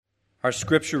Our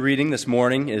scripture reading this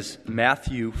morning is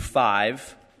Matthew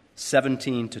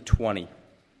 5:17 to 20.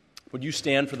 Would you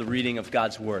stand for the reading of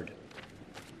God's Word?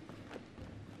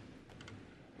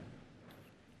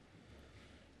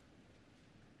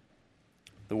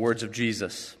 The words of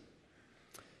Jesus.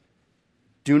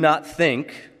 Do not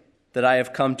think that I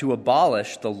have come to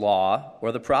abolish the law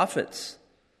or the prophets.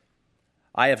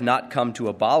 I have not come to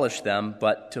abolish them,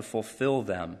 but to fulfill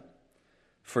them.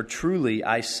 For truly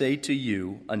I say to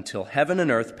you, until heaven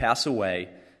and earth pass away,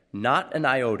 not an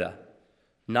iota,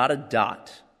 not a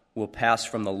dot will pass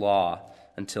from the law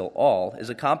until all is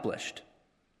accomplished.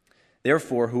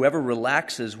 Therefore, whoever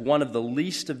relaxes one of the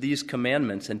least of these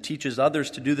commandments and teaches others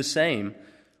to do the same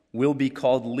will be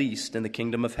called least in the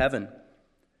kingdom of heaven.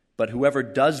 But whoever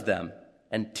does them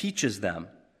and teaches them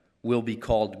will be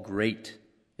called great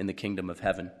in the kingdom of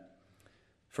heaven.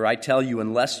 For I tell you,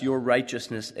 unless your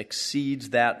righteousness exceeds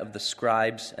that of the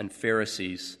scribes and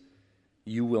Pharisees,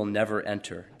 you will never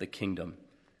enter the kingdom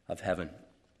of heaven.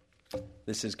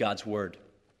 This is God's word.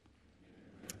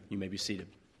 You may be seated.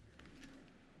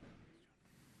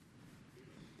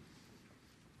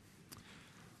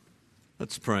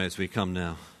 Let's pray as we come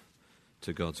now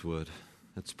to God's word.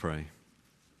 Let's pray.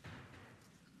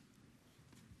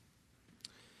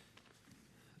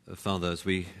 Father, as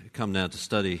we come now to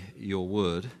study your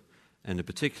word, and in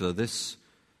particular this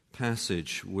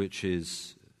passage, which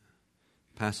is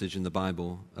a passage in the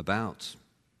Bible about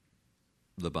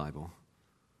the Bible,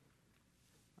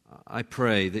 I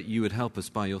pray that you would help us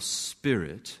by your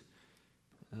Spirit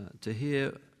to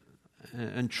hear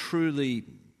and truly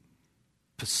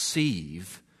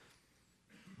perceive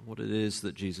what it is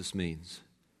that Jesus means.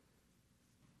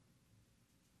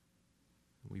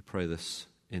 We pray this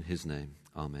in his name.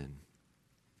 Amen.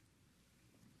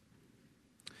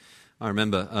 I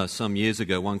remember some years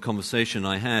ago one conversation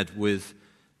I had with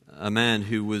a man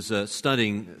who was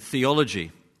studying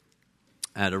theology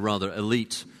at a rather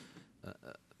elite,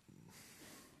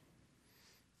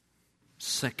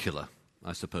 secular,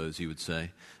 I suppose you would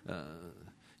say,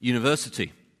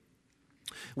 university.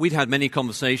 We'd had many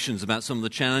conversations about some of the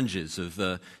challenges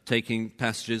of taking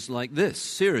passages like this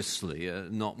seriously,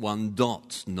 not one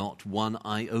dot, not one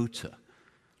iota.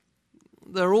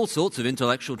 There are all sorts of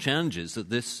intellectual challenges that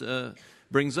this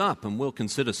brings up, and we'll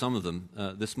consider some of them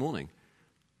this morning.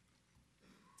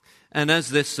 And as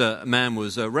this man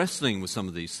was wrestling with some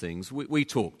of these things, we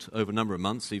talked over a number of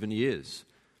months, even years.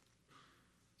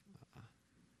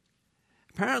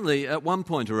 Apparently, at one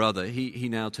point or other, he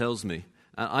now tells me,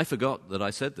 I forgot that I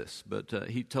said this, but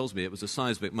he tells me it was a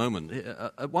seismic moment.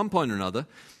 At one point or another,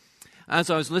 as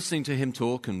I was listening to him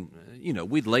talk, and,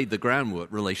 we'd laid the groundwork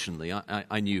relationally,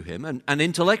 I knew him, and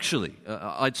intellectually,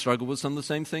 I'd struggled with some of the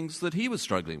same things that he was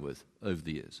struggling with over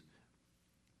the years.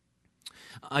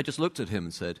 I just looked at him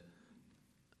and said,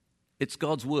 it's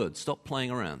God's word, stop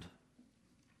playing around.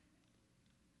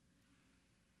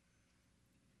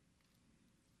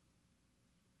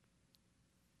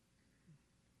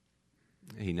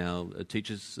 He now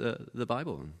teaches the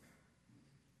Bible and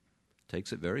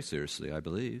takes it very seriously, I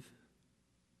believe.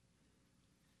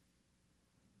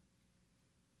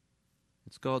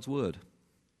 It's God's word.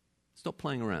 Stop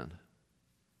playing around.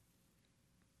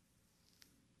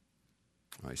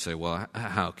 I say, well,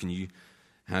 how can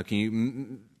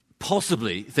you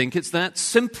possibly think it's that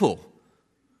simple?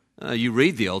 You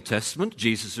read the Old Testament,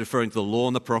 Jesus is referring to the law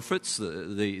and the prophets,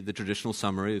 the traditional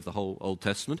summary of the whole Old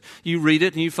Testament. You read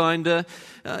it and you find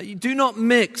you do not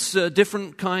mix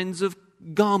different kinds of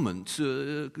garment,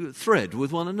 thread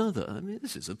with one another. I mean,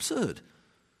 this is absurd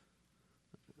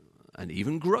and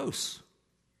even gross.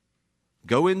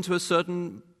 Go into a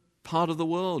certain part of the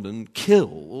world and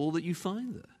kill all that you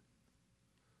find there.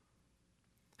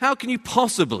 How can you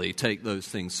possibly take those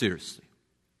things seriously?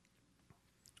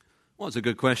 Well, it's a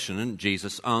good question, and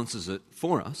Jesus answers it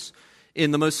for us in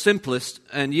the most simplest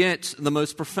and yet the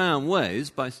most profound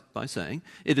ways by saying,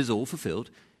 it is all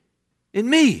fulfilled in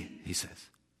me, he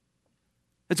says.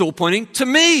 It's all pointing to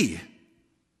me.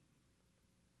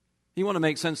 You want to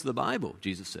make sense of the Bible,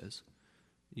 Jesus says,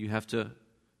 you have to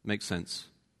make sense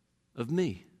of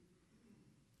me.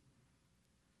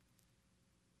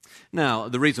 Now,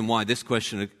 the reason why this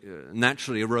question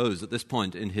naturally arose at this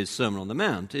point in his Sermon on the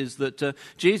Mount is that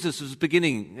Jesus was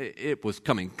beginning, it was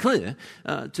coming clear,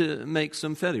 to make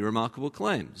some fairly remarkable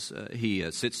claims. He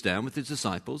sits down with his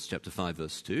disciples, chapter 5,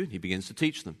 verse 2, and he begins to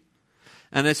teach them.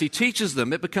 And as he teaches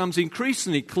them, it becomes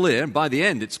increasingly clear, and by the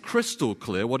end, it's crystal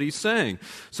clear what he's saying.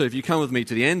 So if you come with me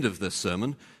to the end of this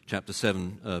sermon, chapter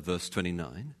 7, verse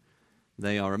 29,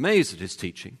 they are amazed at his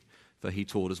teaching, for he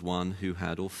taught as one who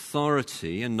had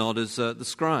authority and not as the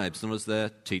scribes, not as their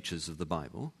teachers of the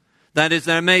Bible. That is,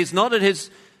 they're amazed not at his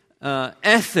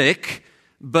ethic,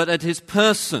 but at his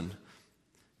person.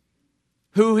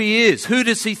 Who he is. Who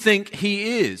does he think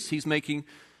he is? He's making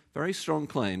very strong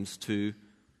claims to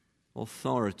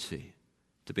authority,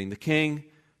 to being the king,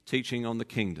 teaching on the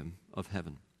kingdom of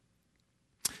heaven.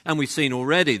 And we've seen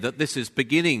already that this is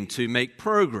beginning to make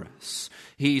progress.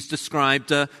 He's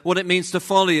described what it means to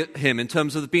follow him in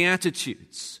terms of the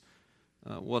Beatitudes.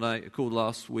 What I called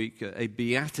last week a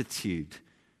beatitude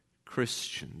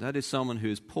Christian. That is someone who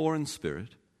is poor in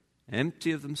spirit,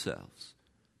 empty of themselves,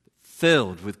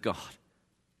 filled with God.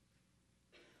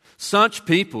 Such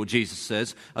people, Jesus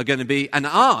says, are going to be and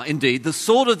are indeed the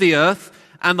salt of the earth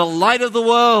and the light of the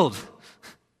world.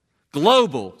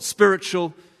 Global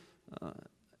spiritual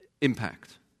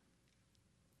impact.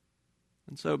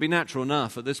 And so it would be natural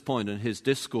enough at this point in his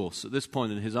discourse, at this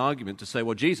point in his argument, to say,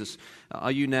 well, Jesus,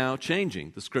 are you now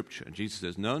changing the Scripture? And Jesus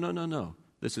says, no.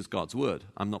 This is God's word.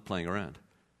 I'm not playing around.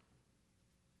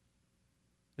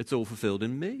 It's all fulfilled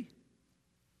in me.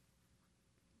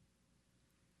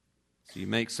 So you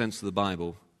make sense of the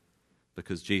Bible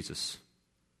because Jesus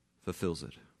fulfills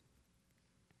it.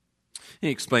 He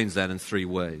explains that in three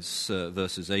ways.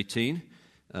 Verses 18,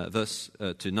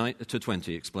 to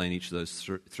 20 explain each of those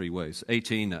three ways.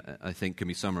 18, I think, can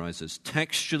be summarized as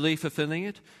textually fulfilling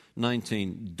it.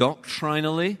 19,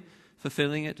 doctrinally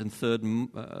fulfilling it. And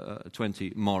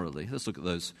 20, morally. Let's look at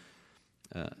those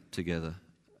together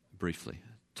briefly.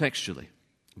 Textually,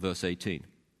 verse 18.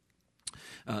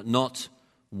 Not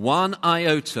one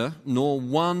iota nor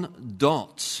one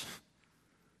dot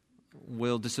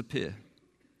will disappear.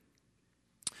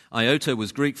 Iota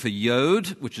was Greek for yod,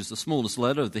 which is the smallest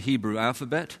letter of the Hebrew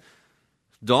alphabet.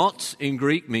 Dot in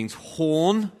Greek means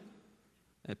horn.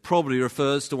 It probably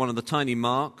refers to one of the tiny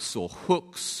marks or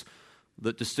hooks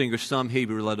that distinguish some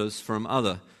Hebrew letters from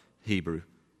other Hebrew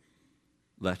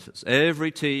letters.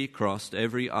 Every T crossed,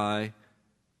 every I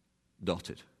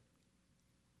dotted.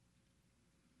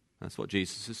 That's what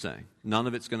Jesus is saying. None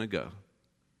of it's going to go.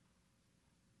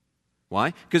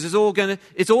 Why? Because it's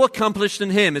all accomplished in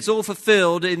Him. It's all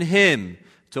fulfilled in Him.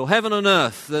 Till heaven and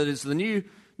earth, that is, the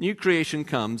new creation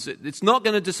comes, it's not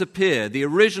going to disappear. The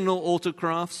original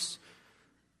autographs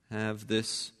have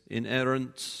this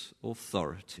inerrant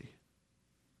authority.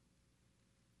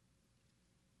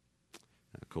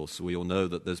 Of course, we all know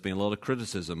that there's been a lot of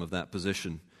criticism of that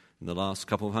position in the last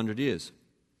couple of hundred years.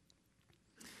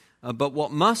 But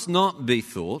what must not be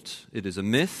thought, it is a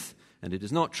myth, and it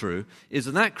is not true, is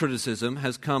that criticism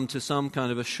has come to some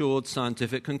kind of assured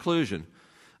scientific conclusion.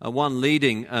 One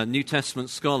leading New Testament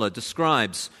scholar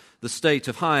describes the state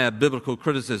of higher biblical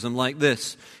criticism like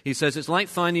this. He says, it's like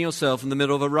finding yourself in the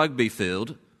middle of a rugby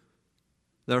field.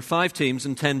 There are 5 teams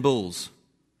and 10 bulls.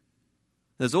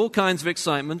 There's all kinds of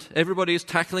excitement. Everybody is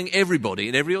tackling everybody,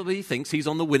 and everybody thinks he's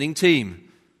on the winning team.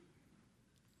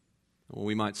 Or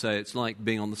we might say it's like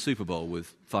being on the Super Bowl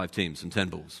with 5 teams and 10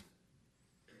 bulls.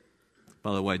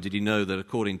 By the way, did you know that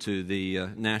according to the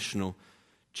National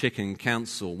Chicken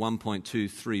Council,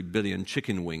 1.23 billion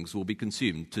chicken wings will be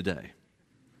consumed today?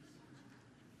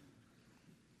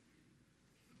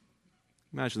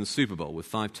 Imagine the Super Bowl with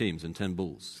 5 teams and 10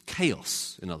 bulls.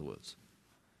 Chaos, in other words.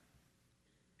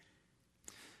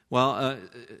 Well,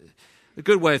 a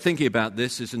good way of thinking about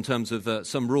this is in terms of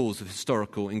some rules of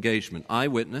historical engagement.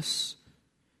 Eyewitness,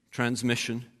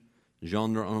 transmission,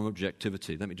 genre and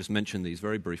objectivity. Let me just mention these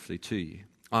very briefly to you.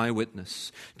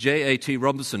 Eyewitness. J.A.T.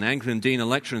 Robinson, Anglican Dean and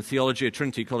Lecturer in Theology at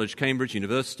Trinity College, Cambridge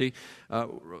University,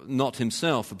 not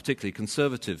himself a particularly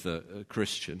conservative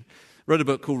Christian, wrote a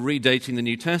book called Redating the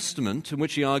New Testament, in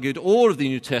which he argued all of the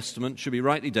New Testament should be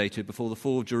rightly dated before the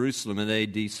fall of Jerusalem in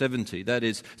AD 70. That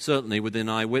is certainly within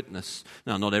eyewitness.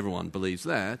 Now, not everyone believes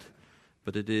that,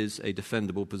 but it is a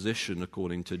defendable position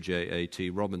according to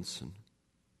J.A.T. Robinson.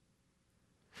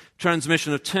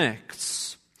 Transmission of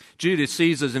texts. Julius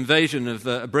Caesar's invasion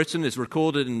of Britain is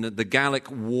recorded in the Gallic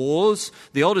Wars.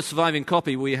 The oldest surviving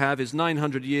copy we have is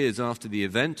 900 years after the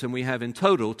event, and we have in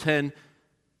total 10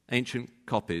 ancient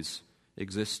copies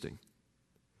existing.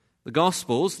 The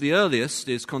Gospels, the earliest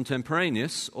is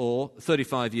contemporaneous, or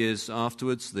 35 years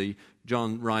afterwards, the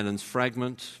John Rylands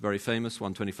fragment, very famous,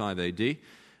 125 AD.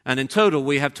 And in total,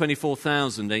 we have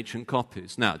 24,000 ancient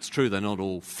copies. Now, it's true they're not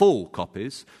all full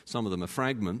copies. Some of them are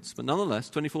fragments, but nonetheless,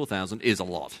 24,000 is a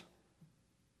lot.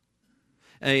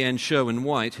 A.N.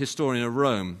 Sherwin-White, historian of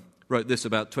Rome, wrote this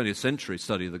about 20th century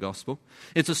study of the Gospel.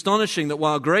 It's astonishing that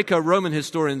while Greco-Roman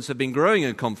historians have been growing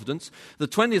in confidence, the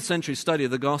 20th century study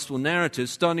of the Gospel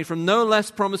narratives, starting from no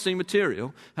less promising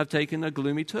material, have taken a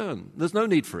gloomy turn. There's no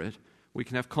need for it. We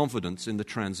can have confidence in the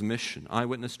transmission,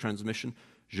 eyewitness transmission,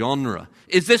 genre.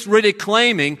 Is this really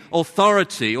claiming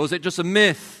authority, or is it just a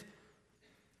myth?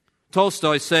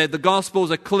 Tolstoy said, the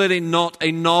Gospels are clearly not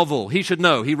a novel. He should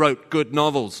know. He wrote good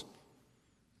novels.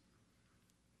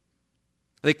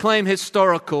 They claim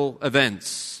historical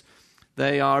events.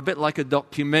 They are a bit like a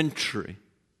documentary.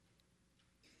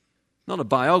 Not a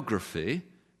biography,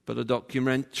 but a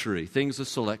documentary. Things are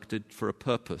selected for a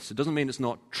purpose. It doesn't mean it's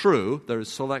not true. There is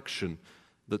selection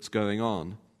that's going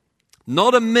on.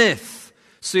 Not a myth.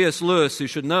 C.S. Lewis, who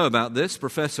should know about this,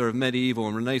 professor of medieval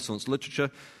and Renaissance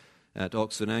literature at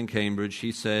Oxford and Cambridge,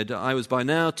 he said, I was by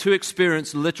now too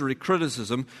experienced in literary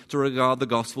criticism to regard the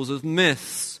Gospels as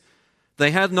myths.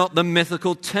 They had not the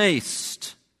mythical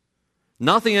taste.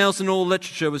 Nothing else in all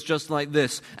literature was just like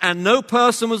this, and no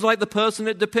person was like the person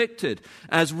it depicted.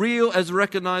 As real, as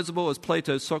recognizable as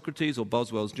Plato's Socrates or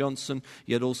Boswell's Johnson,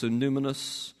 yet also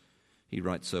numinous. He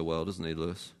writes so well, doesn't he,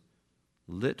 Lewis?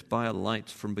 Lit by a light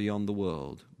from beyond the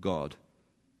world, God.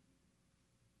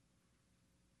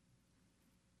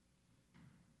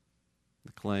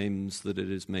 The claims that it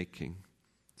is making.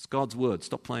 It's God's word.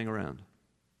 Stop playing around.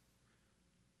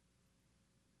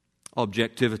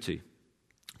 Objectivity.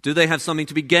 Do they have something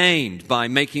to be gained by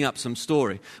making up some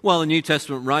story? Well, the New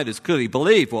Testament writers clearly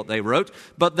believed what they wrote,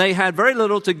 but they had very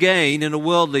little to gain in a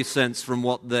worldly sense from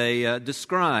what they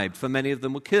described, for many of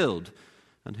them were killed.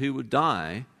 And who would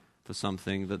die for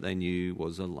something that they knew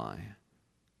was a lie?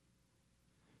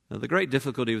 Now, the great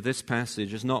difficulty with this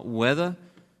passage is not whether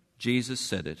Jesus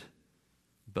said it,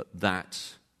 but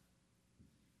that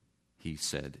he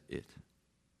said it.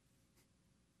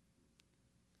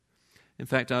 In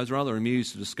fact, I was rather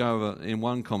amused to discover in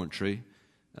one commentary,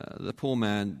 the poor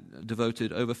man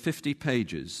devoted over 50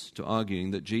 pages to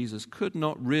arguing that Jesus could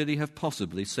not really have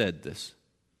possibly said this.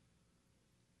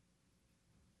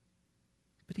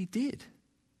 But he did.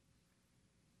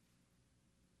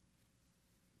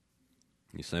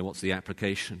 You say, what's the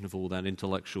application of all that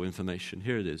intellectual information?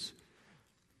 Here it is.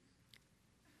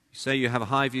 You say you have a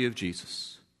high view of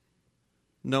Jesus.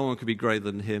 No one could be greater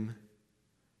than him.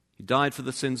 He died for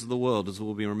the sins of the world, as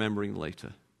we'll be remembering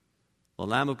later. The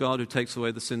Lamb of God who takes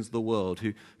away the sins of the world,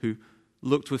 who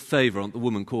looked with favor on the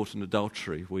woman caught in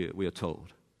adultery, we are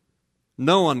told.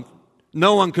 No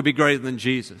one could be greater than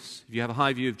Jesus. If you have a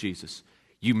high view of Jesus,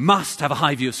 you must have a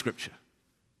high view of Scripture.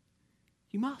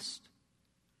 You must.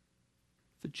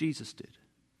 For Jesus did.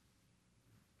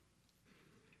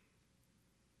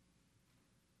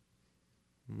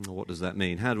 What does that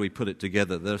mean? How do we put it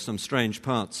together? There are some strange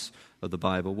parts of the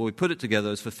Bible. Well, we put it together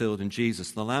as fulfilled in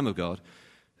Jesus, the Lamb of God,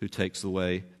 who takes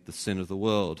away the sin of the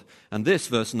world. And this,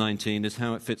 verse 19, is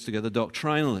how it fits together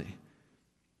doctrinally.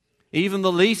 Even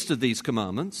the least of these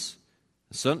commandments,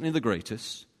 certainly the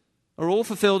greatest, are all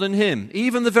fulfilled in him.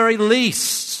 Even the very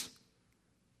least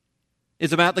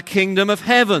is about the kingdom of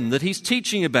heaven that he's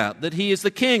teaching about, that he is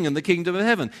the king and the kingdom of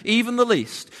heaven. Even the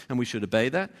least. And we should obey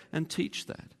that and teach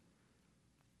that.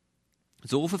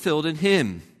 It's all fulfilled in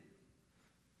him.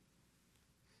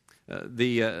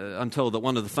 I'm told that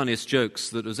one of the funniest jokes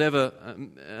that was ever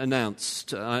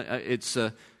announced, it's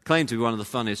claimed to be one of the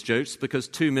funniest jokes because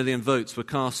 2 million votes were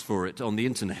cast for it on the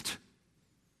internet.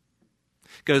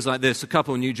 It goes like this. A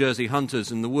couple of New Jersey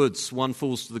hunters in the woods. One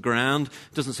falls to the ground,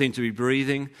 doesn't seem to be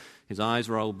breathing. His eyes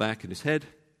roll back in his head.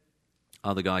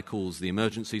 Other guy calls the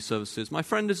emergency services. My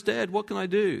friend is dead. What can I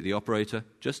do? The operator,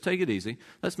 just take it easy.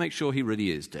 Let's make sure he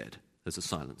really is dead. There's a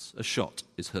silence. A shot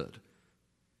is heard.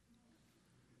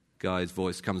 Guy's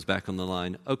voice comes back on the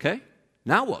line. Okay,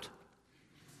 now what?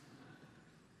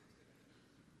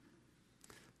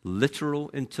 Literal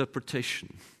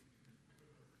interpretation.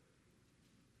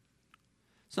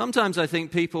 Sometimes I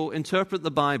think people interpret the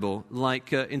Bible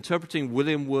like interpreting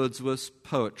William Wordsworth's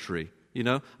poetry. You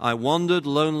know, I wandered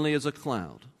lonely as a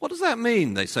cloud. What does that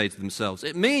mean, they say to themselves?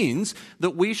 It means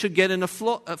that we should get in a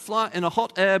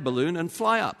hot air balloon and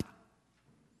fly up.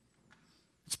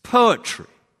 It's poetry.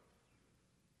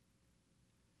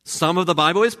 Some of the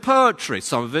Bible is poetry.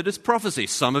 Some of it is prophecy.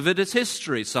 Some of it is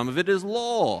history. Some of it is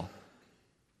law.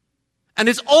 And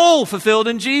it's all fulfilled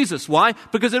in Jesus. Why?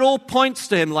 Because it all points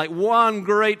to him like one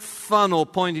great funnel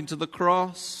pointing to the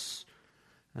cross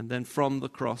and then from the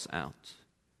cross out.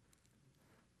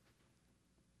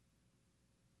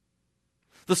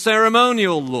 The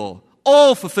ceremonial law,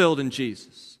 all fulfilled in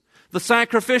Jesus. The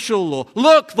sacrificial law,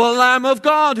 look, the Lamb of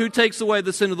God who takes away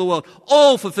the sin of the world,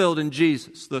 all fulfilled in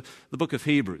Jesus. The book of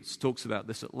Hebrews talks about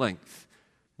this at length.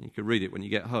 You can read it when you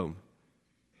get home.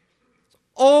 It's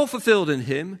all fulfilled in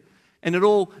him, and it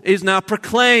all is now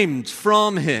proclaimed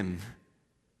from him.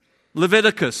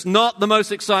 Leviticus, not the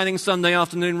most exciting Sunday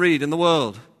afternoon read in the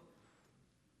world.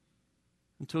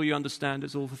 until you understand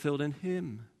it's all fulfilled in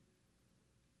Him.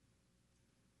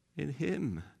 In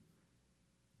Him.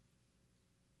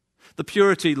 The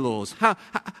purity laws.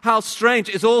 How strange.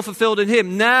 It's all fulfilled in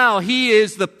Him. Now He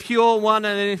is the pure one,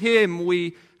 and in Him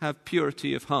we have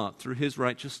purity of heart through His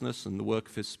righteousness and the work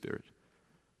of His Spirit.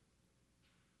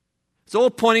 It's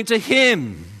all pointing to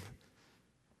Him.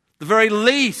 The very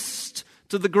least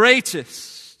to the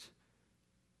greatest.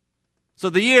 So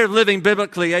the year of living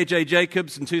biblically, A.J.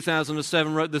 Jacobs in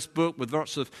 2007 wrote this book with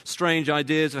lots of strange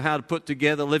ideas of how to put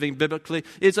together living biblically.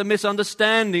 It's a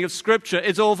misunderstanding of Scripture.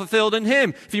 It's all fulfilled in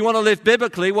Him. If you want to live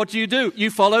biblically, what do? You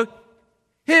follow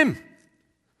Him.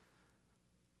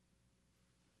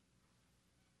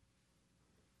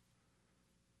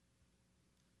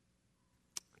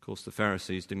 Of course, the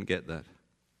Pharisees didn't get that.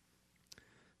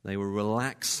 They were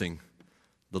relaxing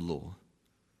the law.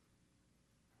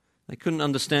 They couldn't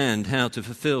understand how to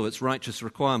fulfill its righteous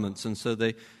requirements, and so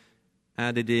they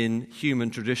added in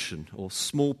human tradition or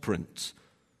small print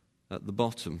at the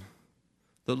bottom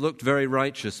that looked very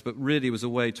righteous but really was a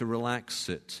way to relax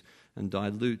it and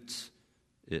dilute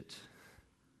it.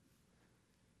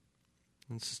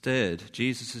 Instead,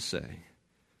 Jesus is saying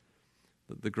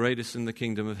that the greatest in the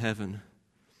kingdom of heaven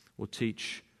will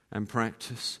teach and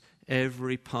practice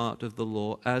every part of the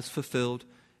law as fulfilled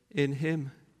in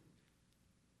Him.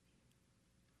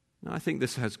 Now, I think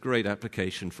this has great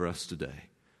application for us today.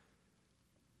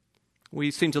 We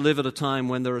seem to live at a time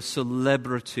when there are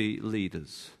celebrity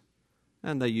leaders,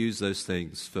 and they use those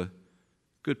things for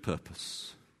good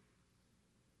purpose.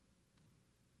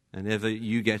 And ever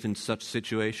you get into such a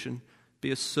situation, be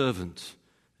a servant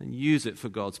and use it for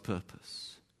God's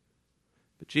purpose.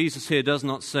 But Jesus here does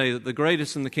not say that the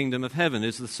greatest in the kingdom of heaven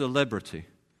is the celebrity.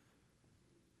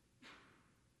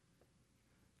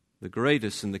 The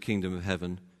greatest in the kingdom of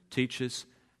heaven teaches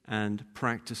and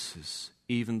practices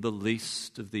even the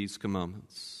least of these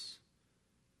commandments.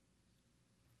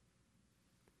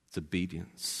 It's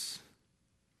obedience.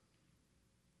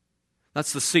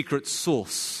 That's the secret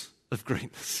source of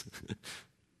greatness.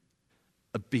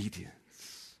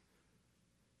 Obedience.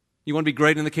 You want to be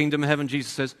great in the kingdom of heaven?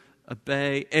 Jesus says,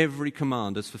 obey every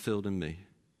command as fulfilled in me.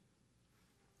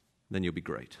 Then you'll be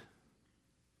great.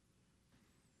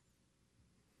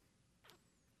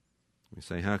 We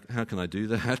say, how can I do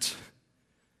that?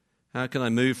 How can I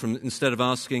move from, instead of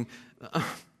asking,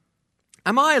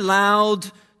 am I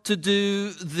allowed to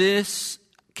do this?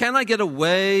 Can I get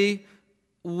away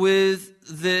with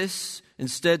this?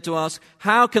 Instead to ask,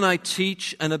 how can I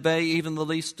teach and obey even the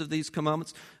least of these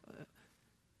commandments?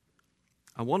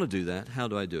 I want to do that. How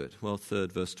do I do it? Well,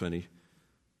 verse 20,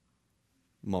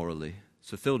 morally. It's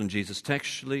fulfilled in Jesus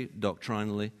textually,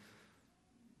 doctrinally.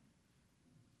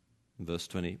 Verse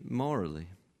 20, morally.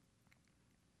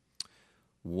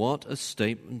 What a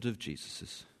statement of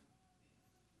Jesus's.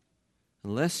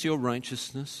 Unless your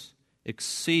righteousness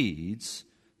exceeds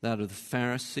that of the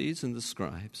Pharisees and the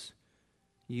scribes,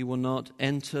 you will not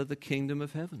enter the kingdom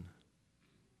of heaven.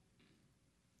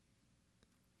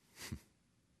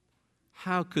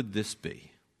 How could this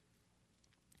be?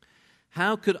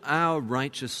 How could our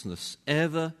righteousness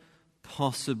ever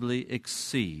possibly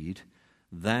exceed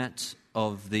that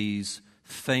of these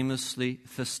famously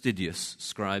fastidious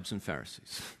scribes and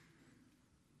Pharisees?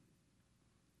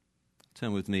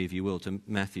 Turn with me, if you will, to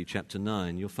Matthew chapter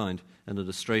 9. You'll find an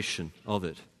illustration of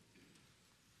it.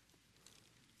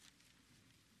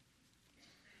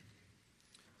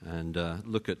 And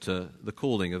look at the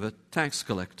calling of a tax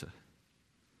collector.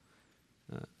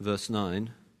 Verse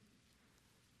 9.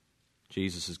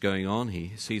 Jesus is going on.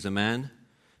 He sees a man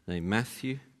named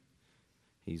Matthew.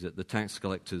 He's at the tax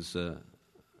collector's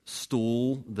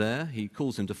stall there. He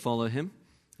calls him to follow him,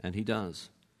 and he does.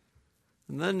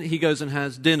 And then he goes and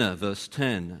has dinner, verse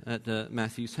 10, at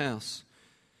Matthew's house.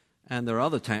 And there are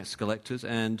other tax collectors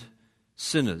and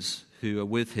sinners who are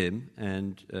with him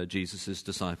and Jesus'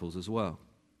 disciples as well.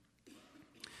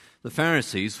 The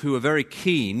Pharisees, who are very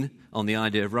keen on the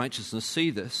idea of righteousness,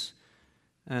 see this.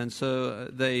 And so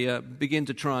they begin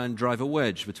to try and drive a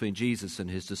wedge between Jesus and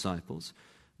his disciples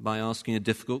by asking a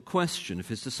difficult question of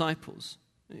his disciples.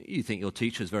 You think your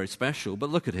teacher is very special, but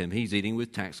look at him. He's eating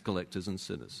with tax collectors and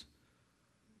sinners.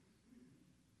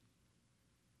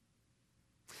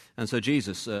 And so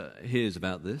Jesus hears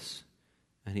about this,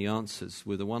 and he answers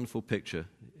with a wonderful picture.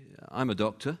 I'm a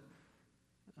doctor.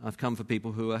 I've come for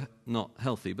people who are not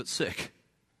healthy but sick.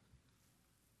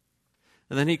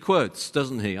 And then he quotes,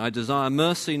 doesn't he? I desire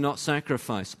mercy, not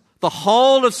sacrifice. The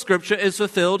whole of Scripture is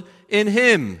fulfilled in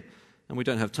him. And we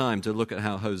don't have time to look at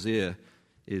how Hosea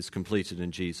is completed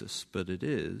in Jesus, but it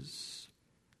is.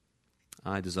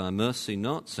 I desire mercy,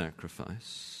 not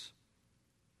sacrifice.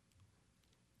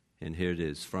 And here it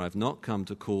is, for I have not come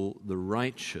to call the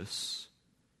righteous,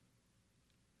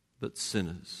 but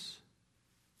sinners.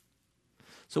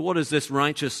 So what is this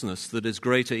righteousness that is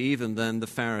greater even than the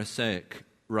Pharisaic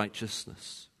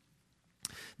righteousness?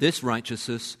 This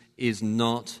righteousness is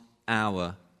not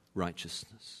our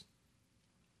righteousness.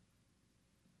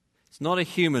 It's not a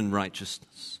human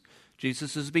righteousness.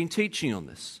 Jesus has been teaching on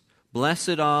this.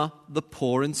 Blessed are the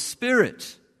poor in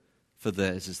spirit, for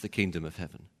theirs is the kingdom of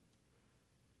heaven.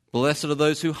 Blessed are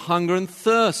those who hunger and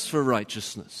thirst for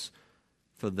righteousness,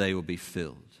 for they will be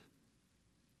filled.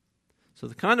 So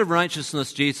the kind of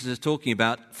righteousness Jesus is talking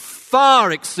about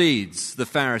far exceeds the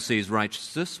Pharisees'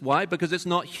 righteousness. Why? Because it's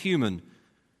not human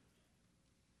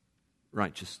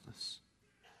righteousness.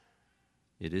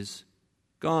 It is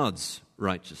God's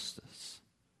righteousness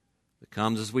that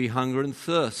comes as we hunger and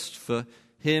thirst for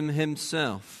Him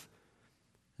Himself,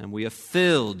 and we are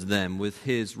filled then with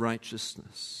His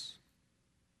righteousness.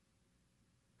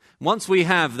 Once we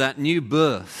have that new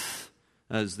birth,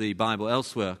 as the Bible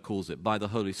elsewhere calls it, by the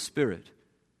Holy Spirit,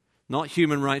 not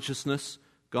human righteousness,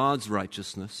 God's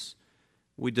righteousness,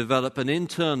 we develop an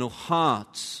internal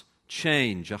heart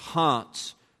change, a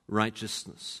heart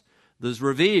righteousness that's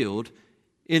revealed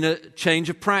in a change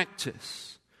of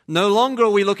practice. No longer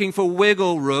are we looking for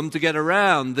wiggle room to get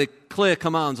around the clear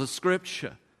commands of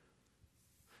Scripture.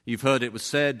 You've heard it was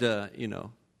said,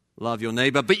 love your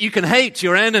neighbor, but you can hate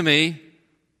your enemy.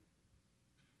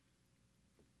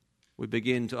 We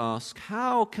begin to ask,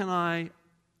 how can I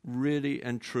really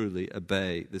and truly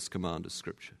obey this command of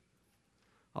Scripture?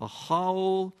 Our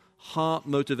whole heart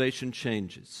motivation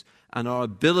changes, and our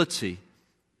ability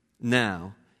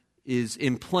now is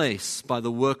in place by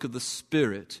the work of the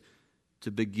Spirit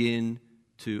to begin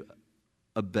to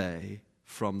obey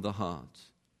from the heart.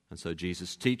 And so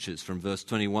Jesus teaches from verse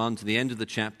 21 to the end of the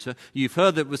chapter, you've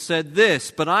heard that it was said this,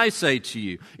 but I say to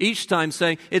you, each time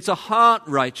saying it's a heart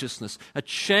righteousness, a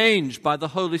change by the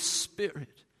Holy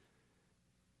Spirit.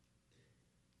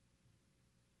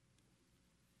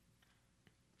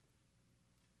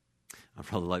 I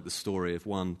rather like the story of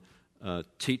one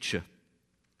teacher.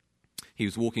 He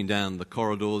was walking down the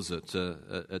corridors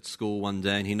at school one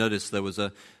day, and he noticed there was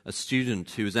a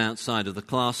student who was outside of the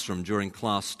classroom during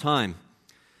class time.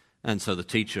 And so the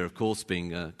teacher, of course,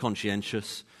 being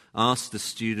conscientious, asked the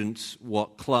student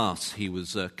what class he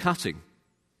was cutting.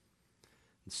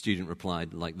 The student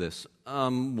replied like this,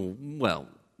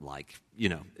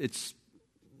 it's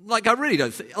like I really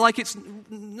don't think, like it's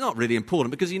not really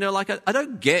important because, I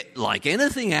don't get like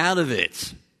anything out of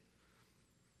it.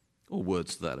 Or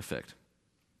words to that effect.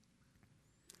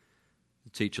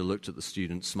 The teacher looked at the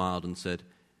student, smiled and said,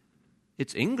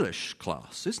 it's English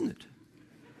class, isn't it?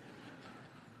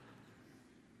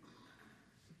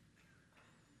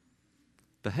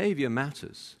 Behavior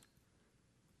matters.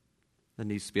 There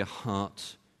needs to be a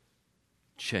heart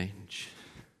change.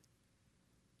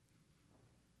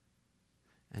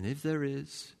 And if there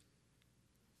is,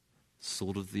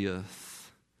 salt of the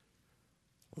earth,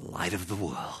 light of the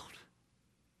world.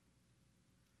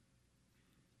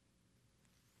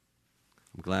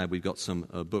 I'm glad we've got some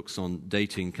books on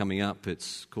dating coming up.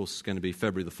 It's, of course, going to be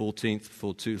February the 14th,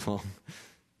 before too long.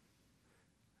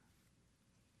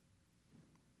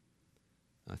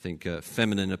 I think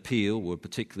feminine appeal would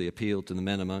particularly appeal to the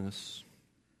men among us.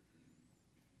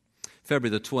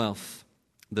 February the 12th,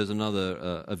 there's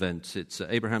another event. It's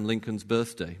Abraham Lincoln's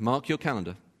birthday. Mark your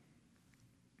calendar.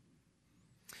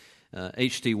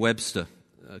 H.T. Webster,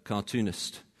 a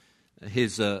cartoonist,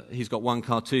 he's got one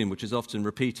cartoon which is often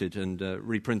repeated and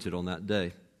reprinted on that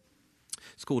day.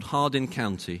 It's called Hardin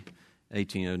County,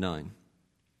 1809.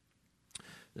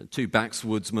 Two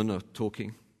backwoodsmen are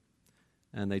talking.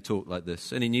 And they talk like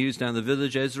this. Any news down the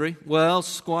village, Esri? Well,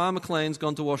 Squire McLean's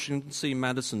gone to Washington to see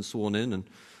Madison sworn in, and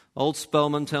old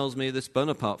Spellman tells me this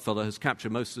Bonaparte fellow has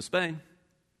captured most of Spain.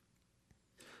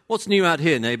 What's new out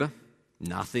here, neighbor?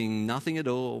 Nothing at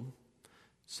all,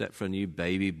 except for a new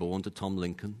baby born to Tom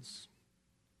Lincoln's.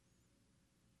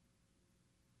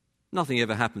 Nothing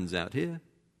ever happens out here.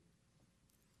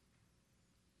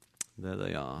 There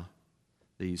they are,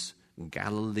 these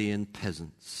Galilean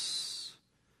peasants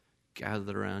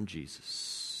gathered around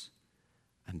Jesus,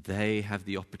 and they have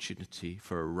the opportunity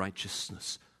for a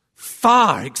righteousness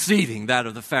far exceeding that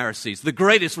of the Pharisees, the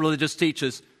greatest religious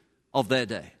teachers of their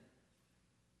day.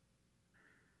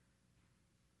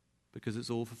 Because it's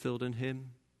all fulfilled in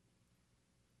Him.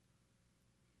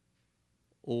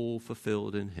 All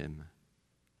fulfilled in Him.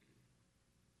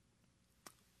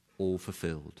 All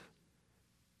fulfilled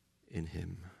in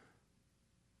Him.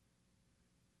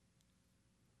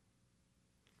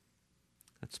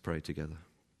 Let's pray together.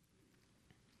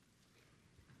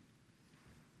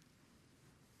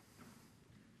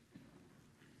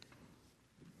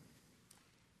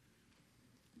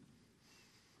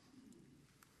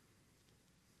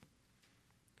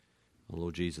 Oh,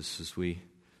 Lord Jesus, as we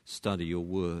study your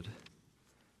word,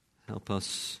 help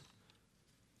us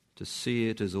to see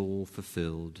it as all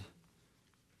fulfilled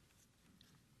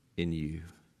in you.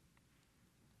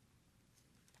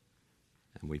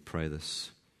 And we pray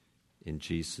this in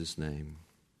Jesus' name.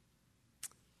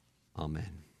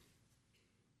 Amen.